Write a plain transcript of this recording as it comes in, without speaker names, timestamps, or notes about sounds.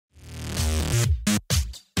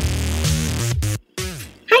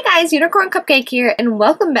guys, Unicorn Cupcake here, and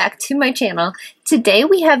welcome back to my channel. Today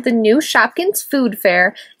we have the new Shopkins Food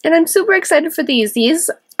Fair, and I'm super excited for these.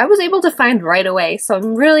 These I was able to find right away, so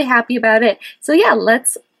I'm really happy about it. So yeah,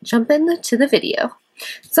 let's jump into the video.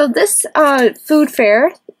 So this food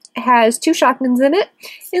fair has two Shopkins in it,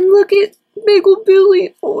 and look at Bagel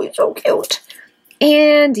Billy. Oh, he's so cute.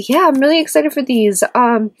 And yeah, I'm really excited for these.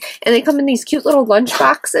 And they come in these cute little lunch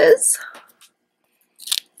boxes.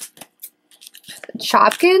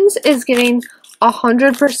 Shopkins is getting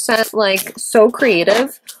 100% like so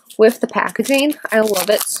creative with the packaging. I love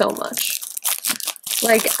it so much.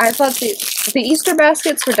 Like, I thought the Easter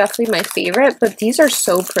baskets were definitely my favorite, but these are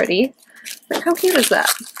so pretty. Like, how cute is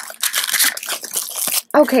that?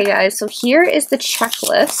 Okay guys, so here is the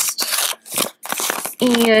checklist.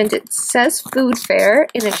 And it says food fair,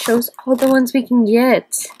 and it shows all the ones we can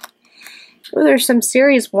get. Oh, there's some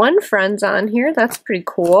Series 1 friends on here. That's pretty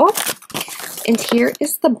cool. And here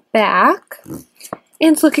is the back.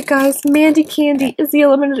 And look at guys, Mandy Candy is the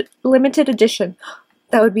limited edition.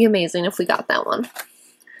 That would be amazing if we got that one.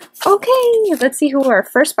 Okay, let's see who our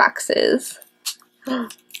first box is.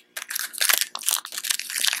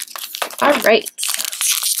 Alright.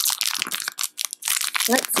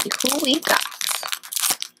 Let's see who we got.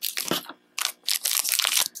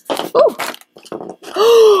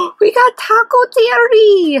 Oh, we got Taco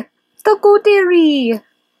Terry! Taco Terry!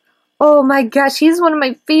 Oh my gosh, he's one of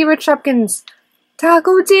my favorite Shopkins.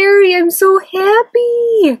 Taco Terry, I'm so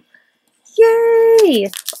happy! Yay!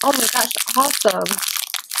 Oh my gosh, awesome.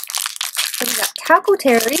 So we got Taco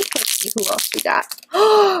Terry. Let's see who else we got.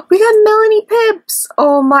 Oh, we got Melanie Pips!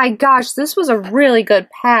 Oh my gosh, this was a really good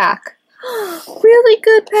pack. Really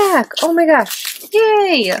good pack. Oh my gosh.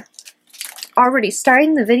 Yay! Already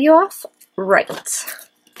starting the video off right.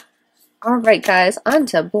 Alright guys, on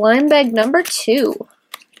to blind bag number 2.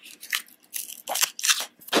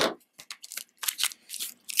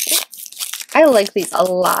 I like these a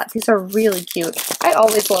lot. These are really cute. I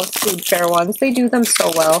always love food fair ones. They do them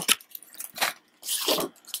so well.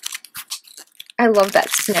 I love that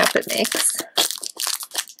snap it makes.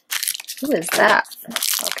 Who is that?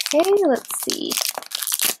 Okay, let's see.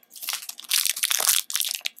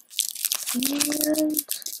 And,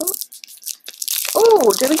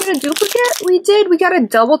 oh, did we get a duplicate? We did. We got a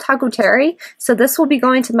double Taco Terry. So this will be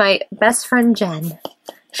going to my best friend Jen.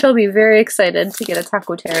 She'll be very excited to get a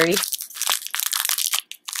Taco Terry.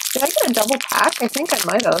 Did I get a double pack? I think I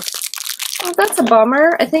might have. Oh, that's a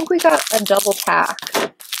bummer. I think we got a double pack.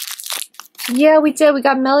 Yeah, we did. We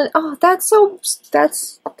got Melon. Oh, that's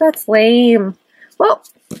lame. Well,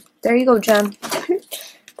 there you go, Jen.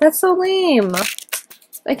 That's so lame.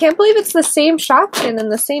 I can't believe it's the same Shopkin in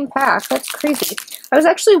the same pack. That's crazy. I was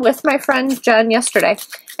actually with my friend Jen yesterday,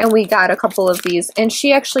 and we got a couple of these, and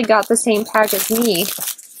she actually got the same pack as me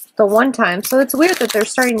the one time. So it's weird that they're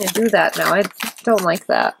starting to do that now. I don't like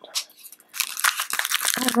that.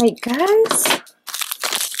 Alright, guys.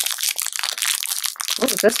 Oh,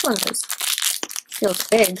 this one feels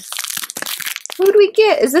big. What do we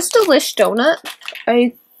get? Is this Delish Donut?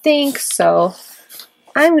 I think so.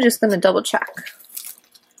 I'm just going to double check.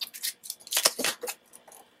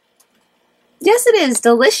 Yes, it is.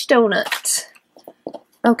 Delish Donut.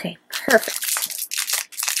 Okay, perfect.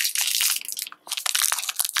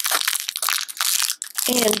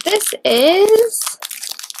 And this is,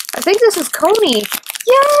 I think this is Coney.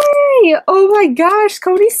 Yay! Oh my gosh,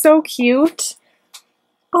 Coney's so cute.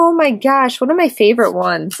 Oh my gosh, one of my favorite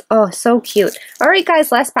ones. Oh, so cute. Alright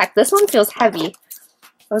guys, last pack. This one feels heavy.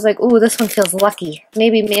 I was like, ooh, this one feels lucky.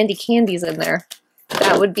 Maybe Mandy Candy's in there.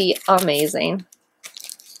 That would be amazing.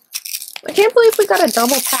 I can't believe we got a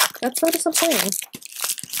double pack. That's so disappointing.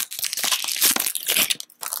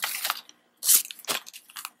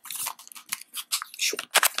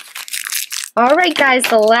 Alright guys,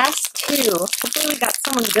 the last two. Hopefully we got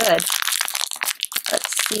someone good.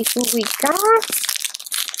 Let's see who we got.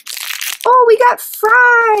 Oh, we got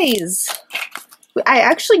Fries! I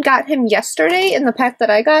actually got him yesterday in the pack that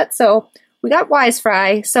I got, so we got Wise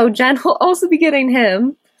Fry. So Jen will also be getting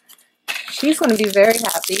him. She's going to be very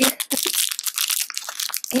happy.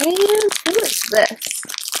 And who is this?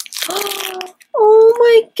 Oh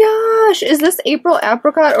my gosh! Is this April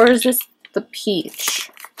Apricot or is this the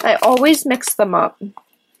Peach? I always mix them up.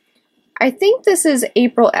 I think this is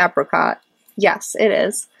April Apricot. Yes, it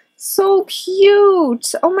is. So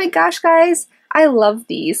cute! Oh my gosh, guys. I love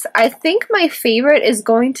these. I think my favorite is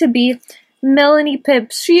going to be Melanie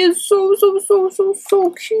Pips. She is so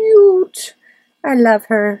cute. I love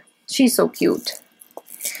her. She's so cute.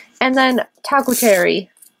 And then Taco Terry.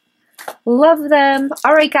 Love them.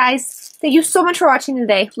 All right, guys. Thank you so much for watching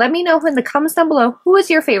today. Let me know in the comments down below who was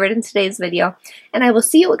your favorite in today's video. And I will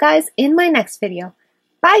see you guys in my next video.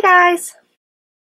 Bye, guys.